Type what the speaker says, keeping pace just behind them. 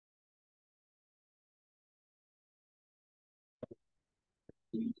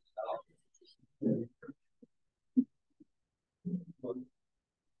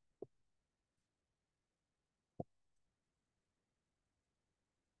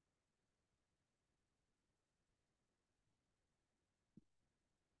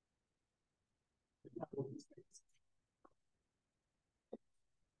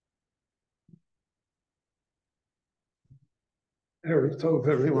Erev Tov,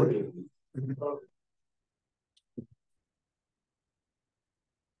 everyone.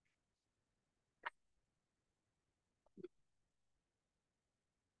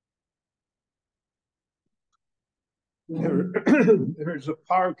 There's a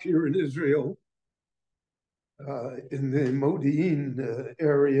park here in Israel, in the Modi'in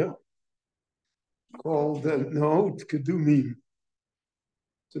area, called Naot Kedumim.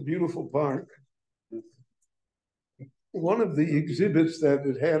 It's a beautiful park. One of the exhibits that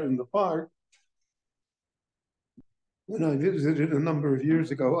it had in the park, when I visited a number of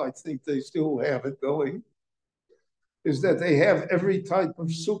years ago, I think they still have it going, is that they have every type of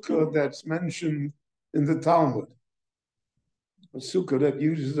sukkah that's mentioned in the Talmud. A sukkah that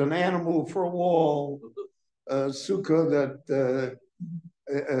uses an animal for a wall, a sukkah that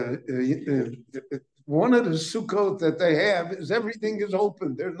one of the sukkot that they have is everything is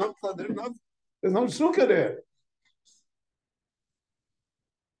open. There's no sukkah there.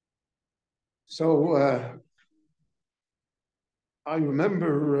 So I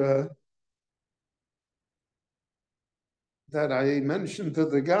remember that I mentioned to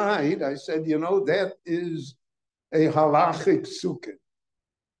the guide, I said, that is a halachic sukkah.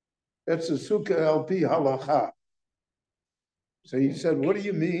 That's a sukkah al pi halacha. So he said, what do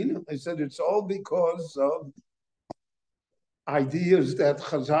you mean? I said, it's all because of ideas that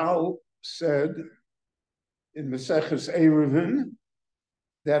Chazal said in Maseches Eruvin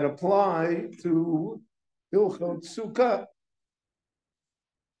that apply to Hilchot Sukkah.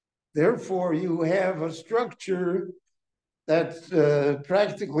 Therefore, you have a structure that's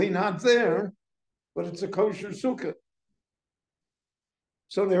practically not there, but it's a kosher sukkah.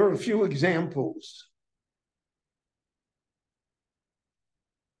 So there are a few examples.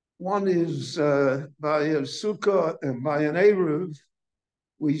 One is by a sukkah and by an eruv,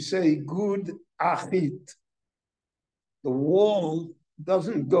 we say good achit. The wall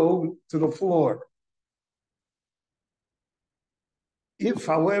does't go to the floor. If,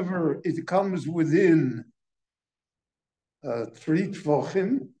 however, it comes within 3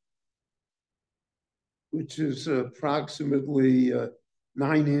 tvochim, which is approximately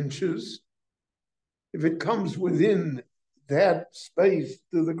 9 inches, if it comes within that space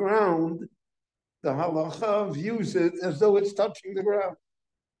to the ground, the halacha views it as though it's touching the ground.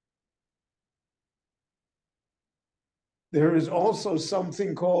 There is also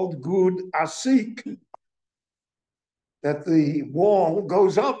something called good asik, that the wall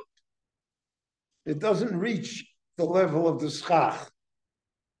goes up. It doesn't reach the level of the schach.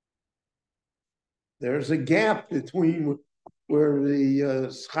 There's a gap between where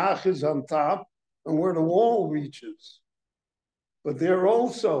the schach is on top and where the wall reaches. But there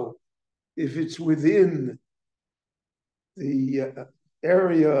also, if it's within the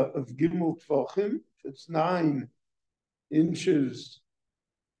area of Gimel Tvochim, it's 9 inches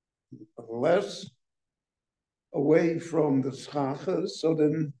or less away from the schachas, so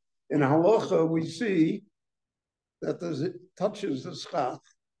then in halacha we see that it touches the schach.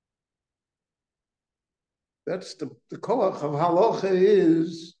 That's the koach of halacha,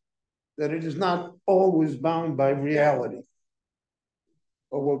 is that it is not always bound by reality,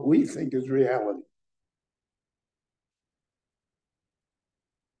 or what we think is reality.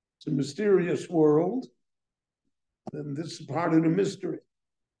 It's a mysterious world, and this is part of the mystery.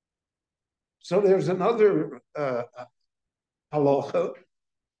 So there's another halacha.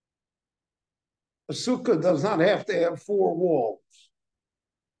 A sukkah does not have to have 4 walls.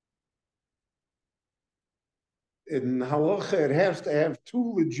 In halacha, it has to have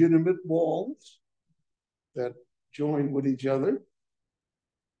 2 legitimate walls that join with each other.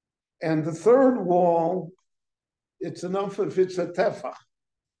 And the third wall, it's enough if it's a tefach.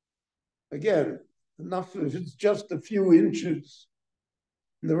 Again, enough if it's just a few inches.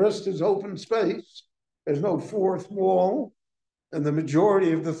 And the rest is open space. There's no 4th wall, and the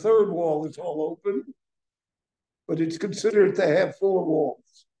majority of the 3rd wall is all open, but it's considered to have 4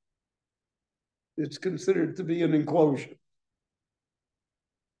 walls. It's considered to be an enclosure.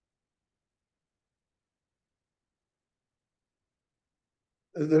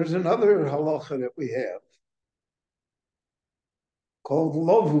 There's another halacha that we have called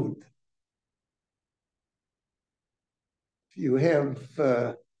lovud. If you have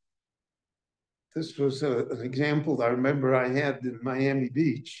This was an example I remember I had in Miami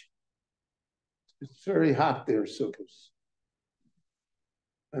Beach. It's very hot there, sukkahs.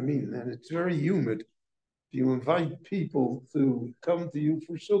 I mean, and it's very humid. If you invite people to come to you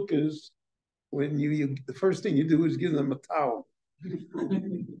for sukkahs, when the first thing you do is give them a towel.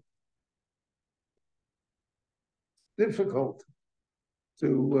 Difficult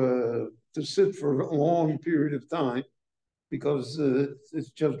to sit for a long period of time because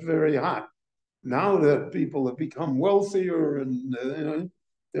it's just very hot. Now that people have become wealthier and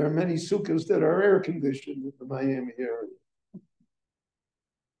there are many sukkahs that are air conditioned in the Miami area.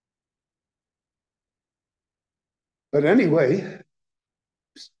 But anyway,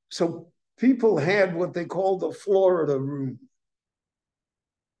 so people had what they called the Florida room,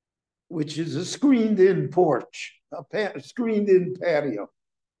 which is a screened-in porch, a screened-in patio.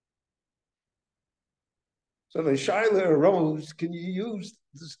 So the shaila arose, can you use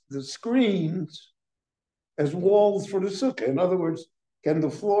the screens as walls for the sukkah? In other words, can the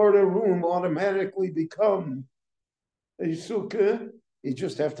Florida room automatically become a sukkah? You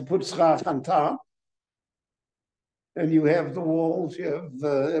just have to put schach on top. And you have the walls, you have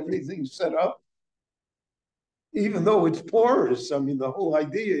everything set up. Even though it's porous, I mean, the whole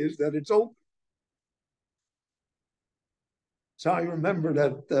idea is that it's open. So I remember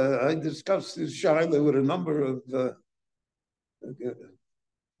that I discussed this shaila with a number of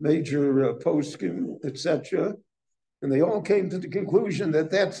major poskim, etc. And they all came to the conclusion that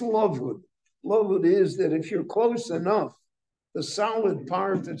that's lovewood. Lovewood is that if you're close enough, the solid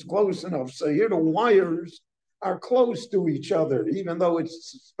part is close enough. So here the wires are close to each other, even though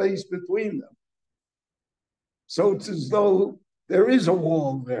it's space between them. So it's as though there is a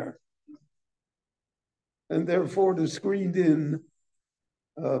wall there. And therefore the screened-in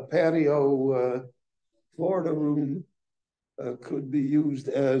patio Florida room could be used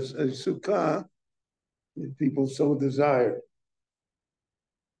as a sukkah if people so desire.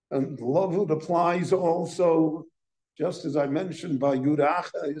 And lovewood applies also, just as I mentioned, by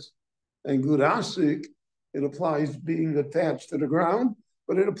gurachas and gurasik, it applies being attached to the ground,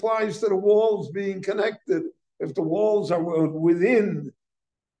 but it applies to the walls being connected. If the walls are within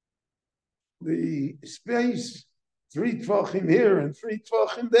the space, 3 tvachim here and 3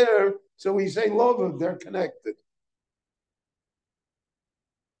 tvachim there, so we say lovewood, they're connected.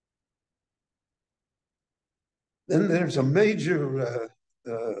 Then there's a major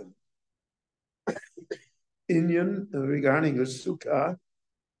inyan regarding a sukkah.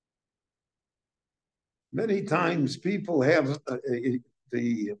 Many times people have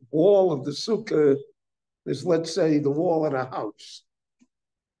the wall of the sukkah is, let's say, the wall of a house.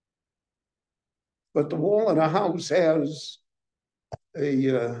 But the wall of the house has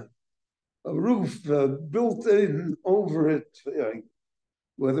a roof built in over it,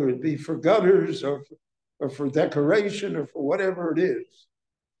 whether it be for gutters or for decoration or for whatever it is.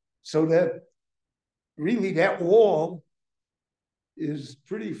 So that really that wall is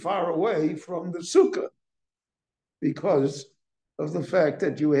pretty far away from the sukkah because of the fact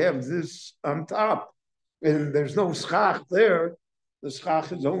that you have this on top and there's no schach there. The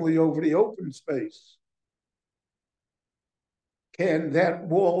schach is only over the open space. Can that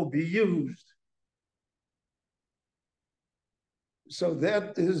wall be used? So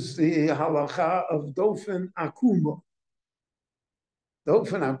that is the halacha of dofen akuma.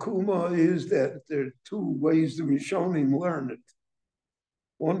 Dofen akuma is that there are 2 ways the Rishonim learn it.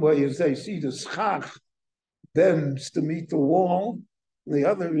 One way is they see the schach bends to meet the wall. The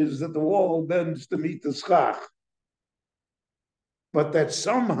other is that the wall bends to meet the schach. But that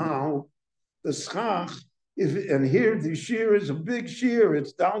somehow the schach, and here the shear is a big shear,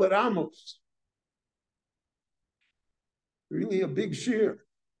 it's Dalet Amos. Really a big shear.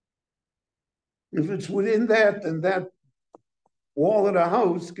 If it's within that, then that wall of the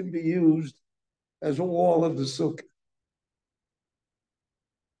house can be used as a wall of the sukkah.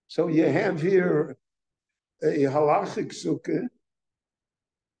 So you have here a halachic sukkah,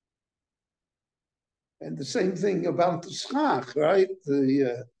 and the same thing about the schach, right?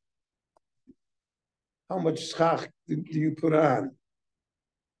 How much schach do you put on?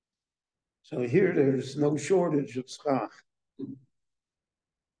 So here there's no shortage of schach.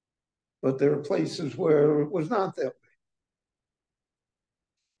 But there are places where it was not that way.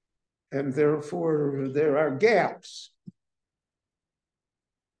 And therefore there are gaps.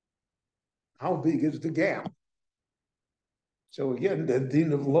 How big is the gap? So again, the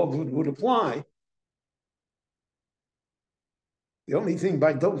din of lovewood would apply. The only thing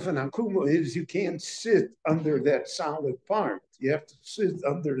by dofen akuma is you can't sit under that solid part. You have to sit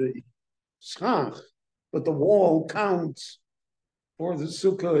under the schach, but the wall counts for the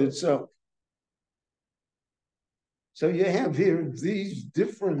sukkah itself. So you have here these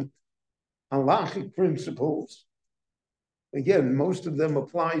different halachic principles. Again, most of them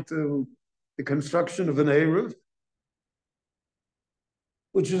apply to the construction of an Eruv,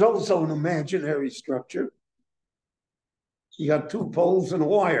 which is also an imaginary structure. You got two poles and a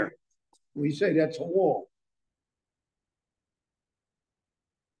wire. We say that's a wall.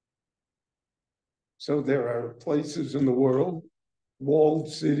 So there are places in the world,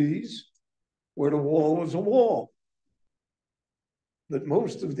 walled cities, where the wall was a wall. But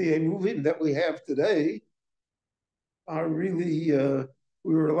most of the Eruvim that we have today are really,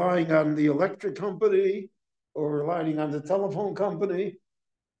 we're relying on the electric company or relying on the telephone company.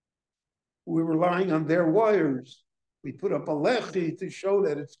 We're relying on their wires. We put up a lechi to show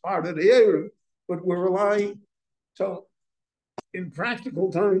that it's part of the Eruv, but we're relying. So in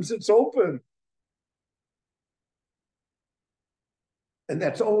practical terms, it's open. And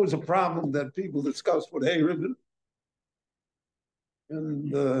that's always a problem that people discuss with Eruvim.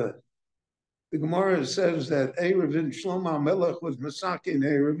 And the Gemara says that Eruvin, Shlomo HaMelech was Masakin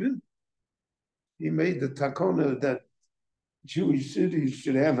Eruvin. He made the takona that Jewish cities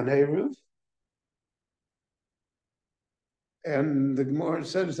should have an Eruv. And the Gemara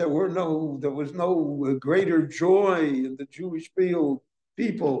says there was no greater joy in the Jewish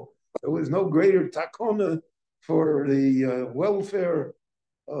people. There was no greater takona for the welfare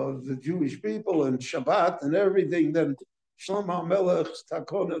of the Jewish people and Shabbat and everything than Shlomo HaMelech's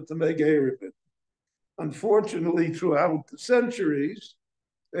takona to make Eruvin. Unfortunately, throughout the centuries,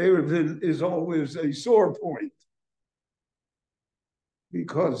 Eruvin is always a sore point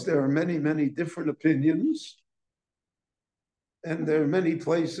because there are many, many different opinions, and there are many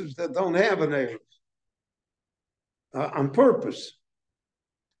places that don't have an Eruv on purpose.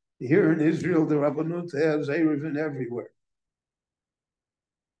 Here in Israel, the Rabbanut has Eruvin everywhere.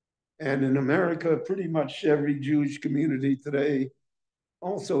 And in America, pretty much every Jewish community today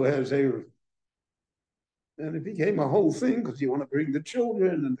also has Eruv. And it became a whole thing because you want to bring the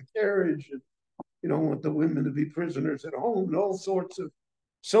children and the carriage, and you don't want the women to be prisoners at home, and all sorts of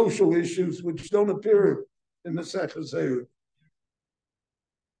social issues which don't appear in the Maseches Eruv.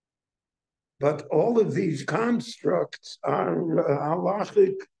 But all of these constructs are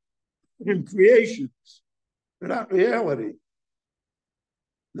halachic creations. They're not reality.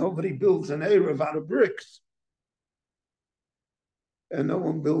 Nobody builds an Eruv out of bricks. And no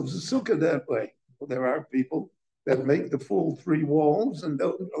one builds a sukkah that way. Well, there are people that make the full three walls and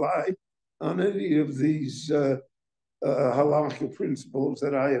don't rely on any of these halachic principles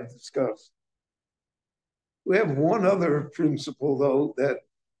that I have discussed. We have one other principle, though, that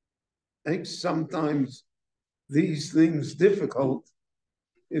makes sometimes these things difficult,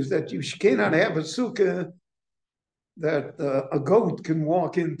 is that you cannot have a sukkah that a goat can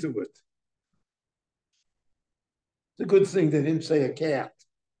walk into it. It's a good thing they didn't say a cat.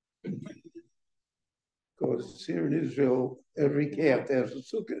 Because here in Israel, every cat has a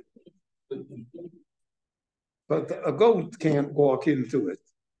sukkah. But a goat can't walk into it.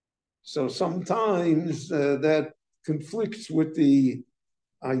 So sometimes that conflicts with the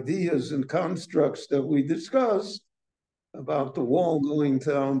ideas and constructs that we discussed about the wall going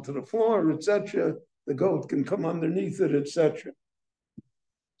down to the floor, etc. The goat can come underneath it, etc.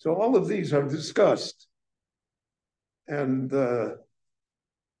 So all of these are discussed. And the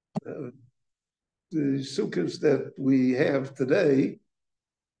sukkahs that we have today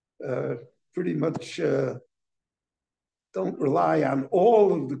pretty much don't rely on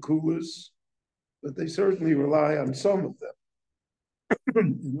all of the kulas, but they certainly rely on some of them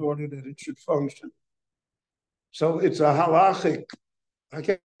in order that it should function. So it's a halachic,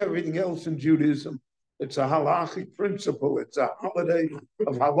 like everything else in Judaism, it's a halachic principle. It's a holiday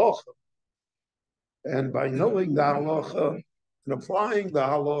of halacha. And by knowing the halacha and applying the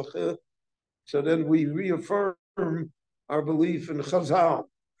halacha, so then we reaffirm our belief in Chazal.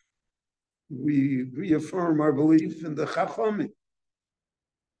 We reaffirm our belief in the Chachamim.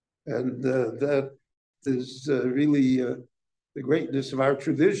 And that is really the greatness of our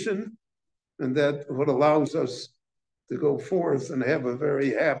tradition, and that what allows us to go forth and have a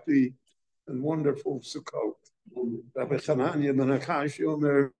very happy and wonderful Sukkot. Rabbi Chananya ben Akashi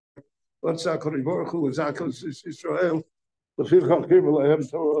Omer, what's HaKadosh Baruch Hu is Zakos Israel, L'fil Chalkir B'Lehem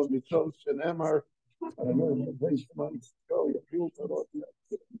Torah Mitzvot Shenemar, and the base months go, you feel